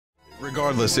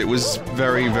Regardless, it was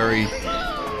very, very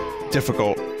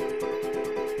difficult.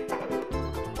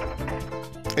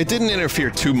 It didn't interfere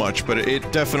too much, but it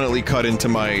definitely cut into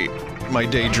my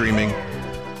daydreaming.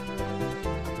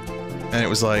 And it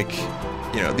was like,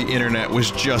 you know, the internet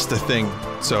was just a thing.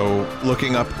 So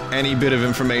looking up any bit of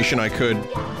information I could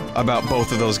about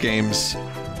both of those games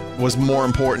was more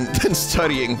important than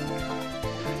studying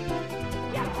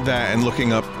that and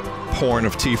looking up porn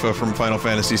of Tifa from Final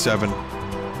Fantasy VII.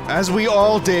 As we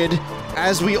all did.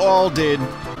 As we all did.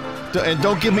 And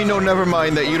don't give me no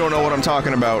nevermind that you don't know what I'm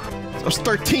talking about. I was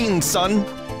 13, son!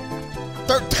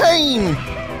 13!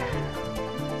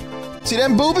 See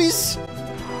them boobies?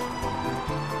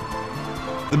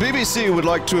 The BBC would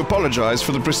like to apologize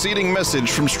for the preceding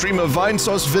message from streamer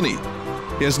Vinesauce Vinny.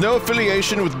 He has no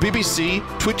affiliation with BBC,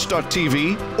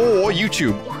 Twitch.tv, or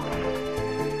YouTube.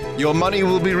 Your money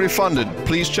will be refunded.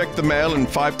 Please check the mail in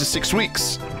 5 to 6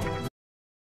 weeks.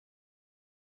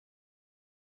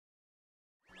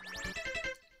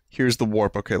 Here's the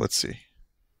warp. Okay, let's see.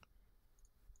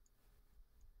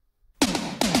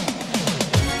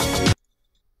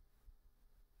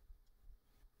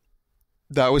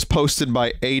 That was posted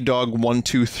by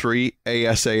ADog123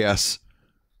 ASAS.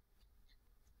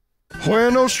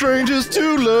 We're no strangers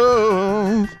to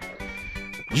love.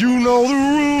 You know the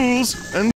rules, and